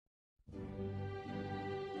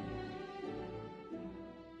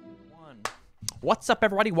What's up,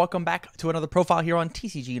 everybody? Welcome back to another profile here on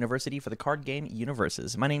TCG University for the card game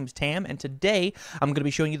UniVersus. My name's Tam, and today I'm going to be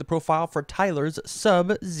showing you the profile for Tyler's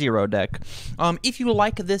Sub-Zero deck. If you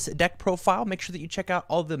like this deck profile, make sure that you check out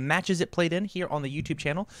all the matches it played in here on the YouTube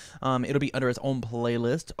channel. It'll be under its own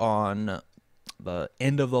playlist on the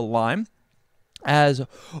end of the line, as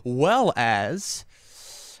well as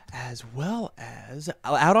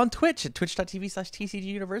out on Twitch at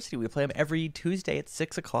twitch.tv/TCGUniversity. We play them every Tuesday at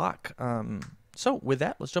 6 o'clock. So with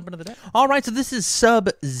that, let's jump into the deck. All right, so this is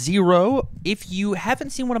Sub-Zero. If you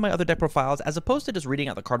haven't seen one of my other deck profiles, as opposed to just reading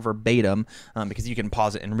out the card verbatim, because you can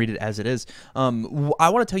pause it and read it as it is, I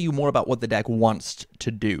want to tell you more about what the deck wants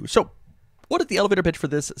to do. So what is the elevator pitch for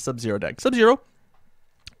this Sub-Zero deck? Sub-Zero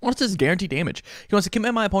wants to guarantee damage. He wants to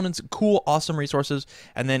commit my opponent's cool, awesome resources,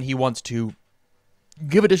 and then he wants to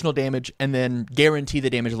give additional damage and then guarantee the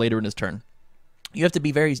damage later in his turn. You have to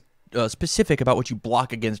be very specific about what you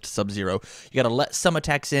block against Sub-Zero. You got to let some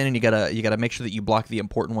attacks in, and you gotta make sure that you block the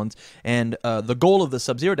important ones. And the goal of the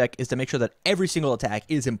Sub-Zero deck is to make sure that every single attack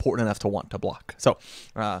is important enough to want to block. So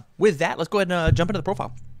with that, let's go ahead and jump into the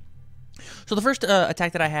profile. So the first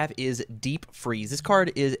attack that I have is Deep Freeze. This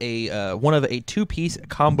card is one of a two-piece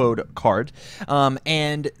comboed card,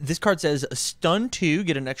 and this card says stun 2,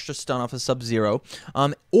 get an extra stun off of Sub-Zero,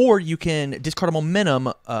 or you can discard a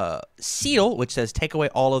momentum seal, which says take away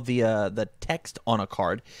all of the text on a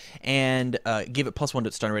card, and give it +1 to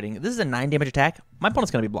its stun rating. This is a 9 damage attack. My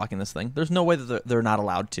opponent's going to be blocking this thing. There's no way that they're not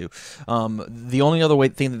allowed to. The only other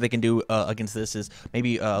thing that they can do against this is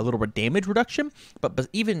maybe a little bit of damage reduction, but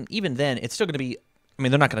even then, it's still going to be, I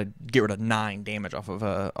mean, they're not going to get rid of 9 damage off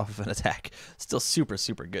of an attack. Still super,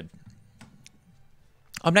 super good.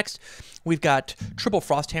 Up next, we've got Triple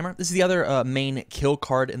Frost Hammer. This is the other main kill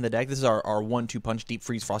card in the deck. This is our 1-2 punch Deep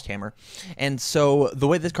Freeze Frost Hammer. And so the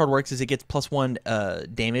way this card works is it gets +1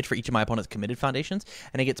 damage for each of my opponent's committed foundations,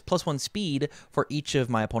 and it gets +1 speed for each of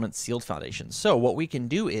my opponent's sealed foundations. So what we can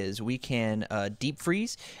do is we can Deep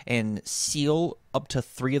Freeze and seal up to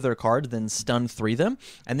 3 of their cards, then stun 3 of them,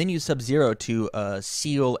 and then use Sub-Zero to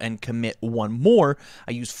seal and commit 1 more.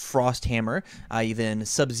 I use Frost Hammer. I then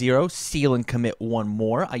Sub-Zero, seal and commit 1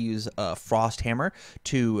 more. I use Frost Hammer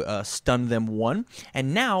to stun them 1,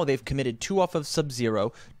 and now they've committed 2 off of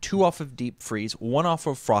Sub-Zero, 2 off of Deep Freeze, 1 off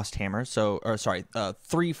of Frost Hammer. So,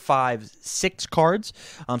 3, 5, 6 cards.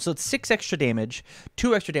 So it's 6 extra damage,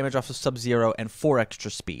 2 extra damage off of Sub-Zero, and 4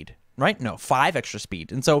 extra speed. Right? No, 5 extra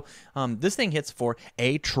speed. And so this thing hits for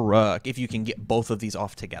a truck if you can get both of these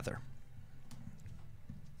off together.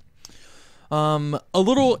 A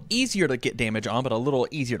little easier to get damage on, but a little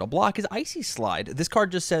easier to block is Icy Slide. This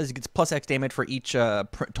card just says it gets +X damage for each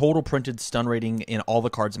total printed stun rating in all the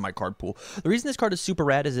cards in my card pool. The reason this card is super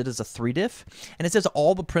rad is it is a 3-diff, and it says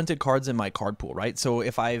all the printed cards in my card pool, right? So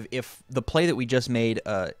if the play that we just made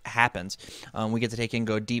happens, we get to take and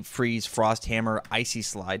go Deep Freeze, Frost Hammer, Icy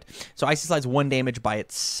Slide. So Icy Slide's 1 damage by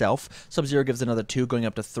itself. Sub-Zero gives another 2, going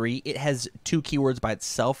up to 3. It has 2 keywords by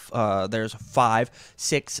itself. There's 5,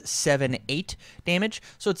 6, 7, 8 damage,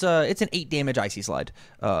 so it's an 8 damage Icy Slide.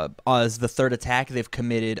 As the third attack, they've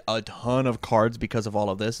committed a ton of cards because of all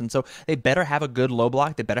of this, and so they better have a good low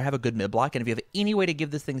block, they better have a good mid block, and if you have any way to give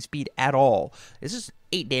this thing speed at all, this is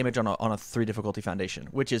 8 damage on a 3 difficulty foundation,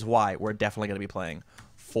 which is why we're definitely going to be playing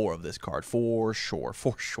 4 of this card, for sure.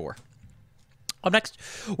 Up next,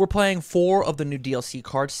 we're playing 4 of the new DLC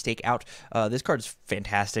cards, Stake Out. This card is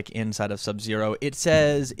fantastic inside of Sub-Zero. It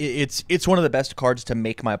says it's one of the best cards to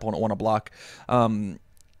make my opponent want to block.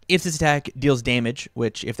 If this attack deals damage,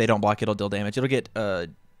 which if they don't block, it'll deal damage. It'll get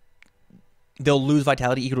they'll lose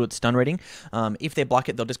vitality equal to its stun rating. If they block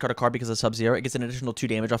it, they'll discard a card because of Sub-Zero. It gets an additional 2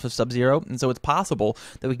 damage off of Sub-Zero, and so it's possible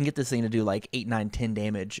that we can get this thing to do like 8, 9, 10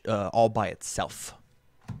 damage all by itself.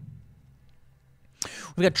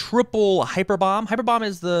 We've got Triple Hyper Bomb. Hyper Bomb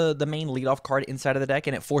is the main leadoff card inside of the deck,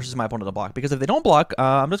 and it forces my opponent to block. Because if they don't block,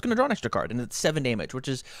 I'm just going to draw an extra card, and it's 7 damage, which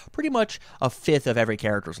is pretty much a 1/5 of every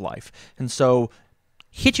character's life. And so,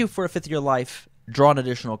 hit you for a 1/5 of your life, draw an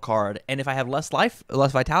additional card, and if I have less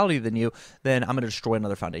vitality than you, then I'm going to destroy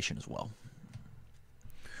another foundation as well.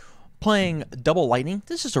 Playing Double Lightning.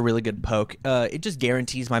 This is just a really good poke. It just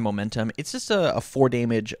guarantees my momentum. It's just a 4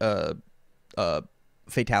 damage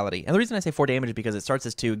fatality. And the reason I say 4 damage is because it starts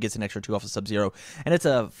as 2, gets an extra 2 off of Sub-Zero, and it's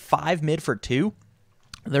a 5 mid for 2.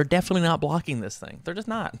 They're definitely not blocking this thing. They're just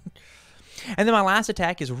not. And then my last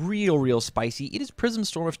attack is real spicy. It is Prism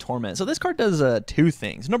Storm of Torment. So this card does 2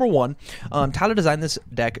 things. Number 1, Tyler designed this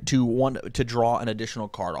deck to draw an additional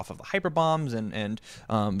card off of the Hyper Bombs and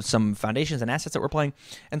some foundations and assets that we're playing.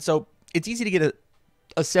 And so it's easy to get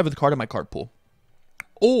a 7th card in my card pool.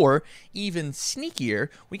 Or even sneakier,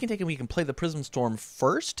 we can take and we can play the Prism Storm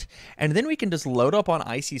first, and then we can just load up on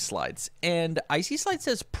Icy Slides. And Icy Slide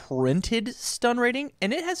says printed stun rating,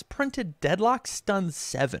 and it has printed Deadlock Stun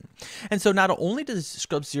 7. And so not only does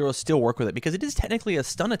Sub-Zero still work with it, because it is technically a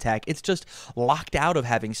stun attack, it's just locked out of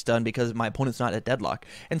having stun because my opponent's not at Deadlock.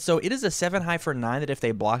 And so it is a 7 high for 9 that if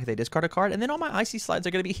they block, they discard a card, and then all my Icy Slides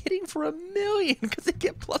are going to be hitting for 1,000,000 because they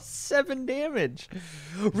get +7 damage.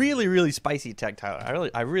 Really, really spicy tech,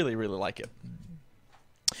 Tyler. I really like it.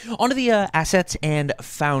 On to the assets and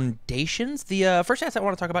foundations. The first asset I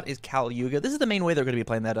want to talk about is Kal Yuga. This is the main way they're going to be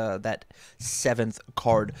playing that 7th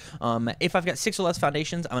card. If I've got 6 or less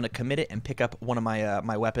foundations, I'm going to commit it and pick up one of my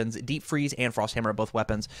my weapons. Deep Freeze and Frost Hammer are both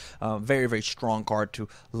weapons. Very, very strong card to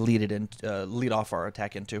lead off our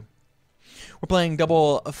attack into. We're playing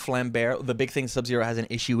double Flambear. The big thing Sub-Zero has an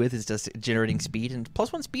issue with is just generating speed, and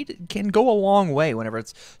 +1 speed can go a long way whenever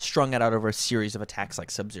it's strung out over a series of attacks like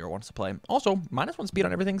Sub-Zero wants to play. Also, -1 speed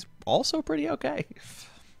on everything's also pretty okay.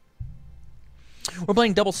 We're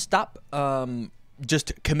playing double Stop.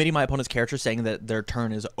 Just committing my opponent's character, saying that their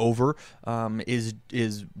turn is over, is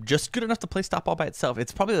just good enough to play Stop all by itself.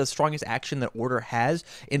 It's probably the strongest action that Order has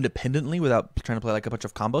independently without trying to play like a bunch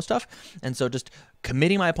of combo stuff. And so just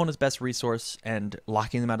committing my opponent's best resource and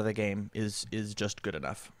locking them out of the game is just good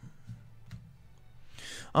enough.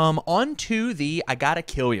 On to the I gotta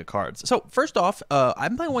kill you cards. So first off,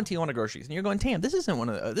 I'm playing 1 T1 of groceries, and you're going, Tam, this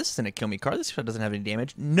isn't this isn't a kill me card. This card doesn't have any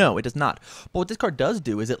damage. No, it does not. But what this card does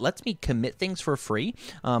do is it lets me commit things for free.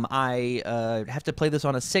 I have to play this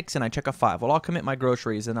on a 6, and I check a 5. Well, I'll commit my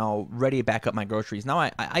groceries, and I'll ready back up my groceries. Now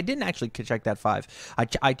I didn't actually check that 5.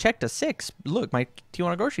 I checked a 6. Look, my T1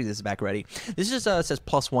 of groceries is back ready. This just says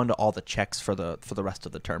 +1 to all the checks for the rest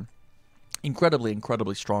of the turn.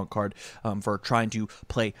 Incredibly strong card for trying to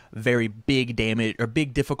play very big damage or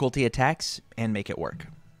big difficulty attacks and make it work.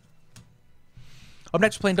 Up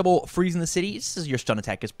next, we're playing double Freeze in the City. This is your stun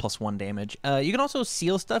attack is +1 damage. You can also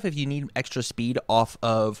seal stuff if you need extra speed off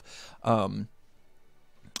of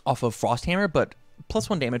Frost Hammer, but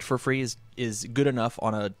 +1 damage for free is good enough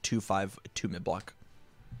on a 2/5 2-mid block.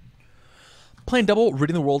 Playing double,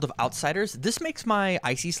 Ridding the World of Outsiders. This makes my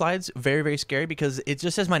Icy Slides very, very scary because it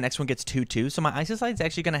just says my next one gets 2/2. So my Icy Slides is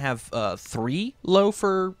actually going to have 3 low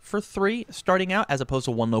for 3 starting out as opposed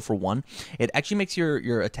to 1 low for 1. It actually makes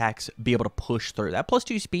your attacks be able to push through. That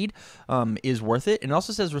 +2 speed is worth it. And it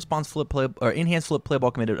also says response flip play or enhanced flip play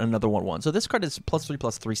ball committed another 1/1. So this card is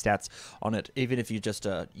 +3/+3 stats on it, even if you just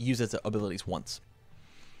use its abilities once.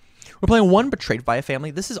 We're playing 1 Betrayed by a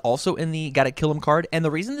Family. This is also in the Gotta Kill 'Em card, and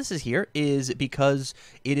the reason this is here is because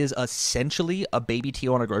it is essentially a baby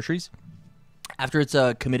T1 of groceries. After it's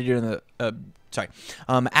committed in the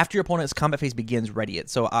after your opponent's combat phase begins, ready it.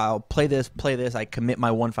 So I'll play this, I commit my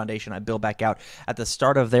 1 foundation, I build back out. At the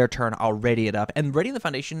start of their turn, I'll ready it up. And readying the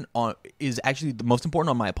foundation is actually the most important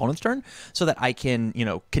on my opponent's turn so that I can,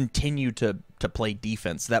 continue to play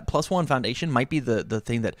defense. That +1 foundation might be the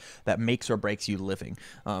thing that makes or breaks you living.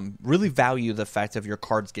 Really value the fact of your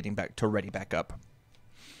cards getting back to ready back up.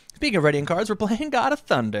 Speaking of readying cards, we're playing God of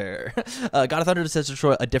Thunder. God of Thunder says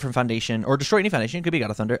destroy a different foundation, or destroy any foundation. It could be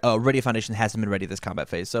God of Thunder. Ready a foundation hasn't been ready this combat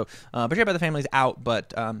phase. So Betrayed by the Family is out,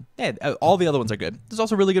 but yeah, all the other ones are good. This is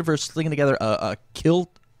also really good for slinging together a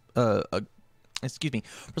kill turn,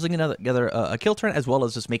 as well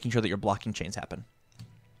as just making sure that your blocking chains happen.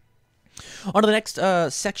 On to the next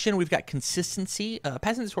section, we've got consistency.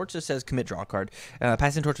 Passing the Torch just says commit, draw a card.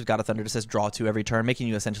 Passing the Torch with God of Thunder just says draw 2 every turn, making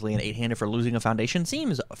you essentially an 8-handed for losing a foundation.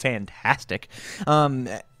 Seems fantastic.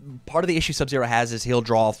 Part of the issue Sub-Zero has is he'll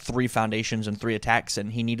draw 3 foundations and 3 attacks,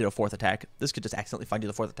 and he needed a 4th attack. This could just accidentally find you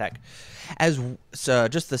the 4th attack.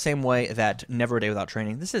 Just the same way that Never a Day Without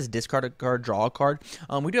Training. This is discard a card, draw a card.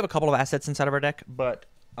 We do have a couple of assets inside of our deck, but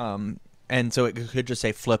and so it could just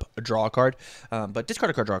say flip, draw a card. But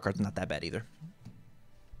discard a card, draw a card is not that bad either.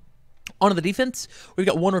 On to the defense, we've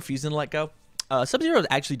got 1 Refusing to Let Go. Sub-Zero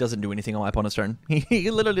actually doesn't do anything on my opponent's turn. He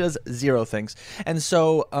literally does 0 things. And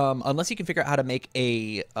so unless you can figure out how to make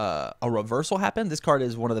a reversal happen, this card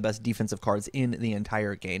is one of the best defensive cards in the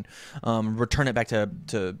entire game. Return it back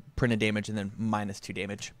to printed damage and then -2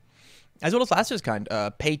 damage. As well as last year's kind,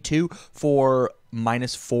 pay 2 for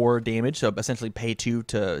 -4 damage, so essentially pay 2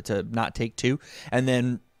 to not take 2, and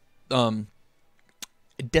then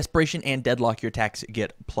Desperation and Deadlock, your attacks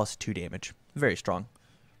get +2 damage. Very strong.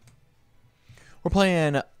 We're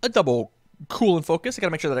playing a double Cool and Focus. I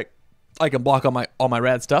gotta make sure that I can block all my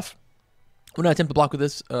rad stuff. When I attempt to block with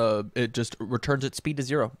this, it just returns its speed to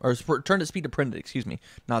 0, or returns its speed to printed, excuse me,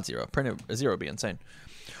 not 0. Printed 0 would be insane.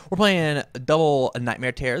 We're playing double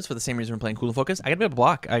Nightmare Tears for the same reason we're playing Cool Focus. I gotta be able to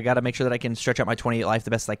block. I gotta make sure that I can stretch out my 28 life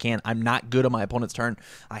the best I can. I'm not good on my opponent's turn.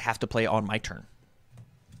 I have to play on my turn.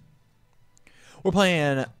 We're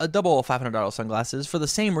playing a double $500 Sunglasses for the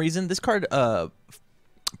same reason. This card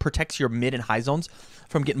protects your mid and high zones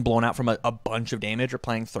from getting blown out from a bunch of damage or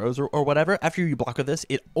playing throws or whatever. After you block with this,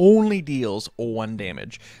 it only deals 1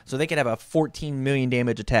 damage. So they could have a 14 million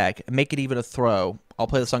damage attack, make it even a throw. I'll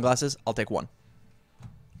play the Sunglasses, I'll take 1.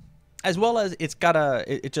 As well as it's got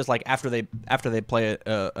it's just like after they play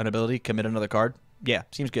an ability, commit another card. Yeah,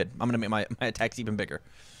 seems good. I'm going to make my attacks even bigger.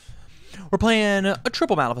 We're playing a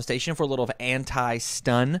triple manifestation for a little of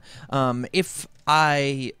anti-stun. If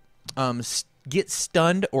I get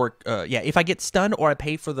stunned or if I get stunned or I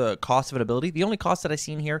pay for the cost of an ability, the only cost that I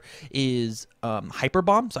see in here is hyper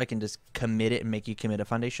bomb, so I can just commit it and make you commit a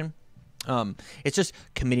foundation. It's just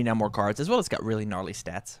committing down more cards, as well as it's got really gnarly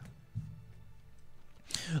stats.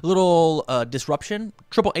 Little disruption,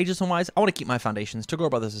 triple Aegis wise. I want to keep my foundations. Toguro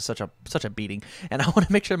Brothers is such a beating, and I want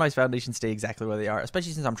to make sure my foundations stay exactly where they are,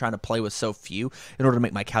 especially since I'm trying to play with so few in order to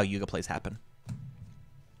make my Cal Yuga plays happen.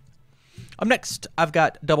 Up next, I've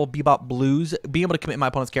got double Bebop Blues. Being able to commit my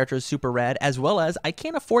opponent's character is super rad, as well as I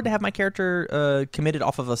can't afford to have my character committed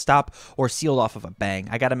off of a stop or sealed off of a bang.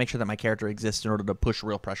 I got to make sure that my character exists in order to push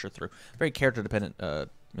real pressure through. Very character dependent,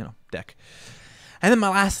 deck. And then my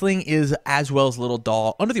last thing is As Well as Little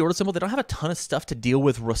Doll. Under the order symbol, they don't have a ton of stuff to deal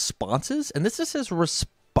with responses, and this just says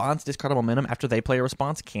response, discard a momentum. After they play a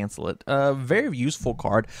response, cancel it. Very useful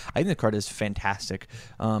card. I think the card is fantastic.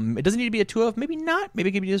 It doesn't need to be a 2 of, maybe not. Maybe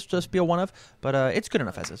it could just be a 1 of, but it's good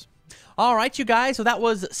enough as is. All right, you guys, so that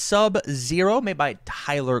was Sub-Zero, made by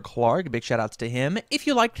Tyler Clark. Big shout-outs to him. If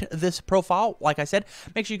you liked this profile, like I said,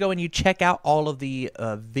 make sure you go and you check out all of the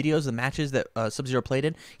videos, the matches that Sub-Zero played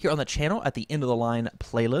in here on the channel at the End of the Line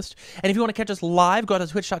playlist. And if you want to catch us live, go to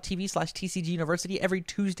twitch.tv/TCGUniversity every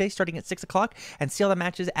Tuesday starting at 6 o'clock and see all the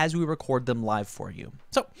matches as we record them live for you.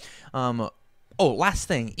 So, oh, last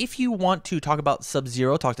thing. If you want to talk about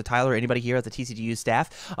Sub-Zero, talk to Tyler or anybody here at the TCGU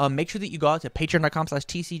staff, make sure that you go out to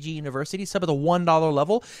patreon.com/TCGUniversity, sub at the $1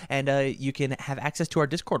 level, and you can have access to our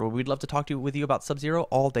Discord where we'd love to talk with you about Sub-Zero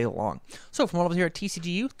all day long. So from all of us here at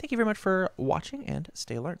TCGU, thank you very much for watching and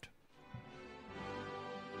stay alert.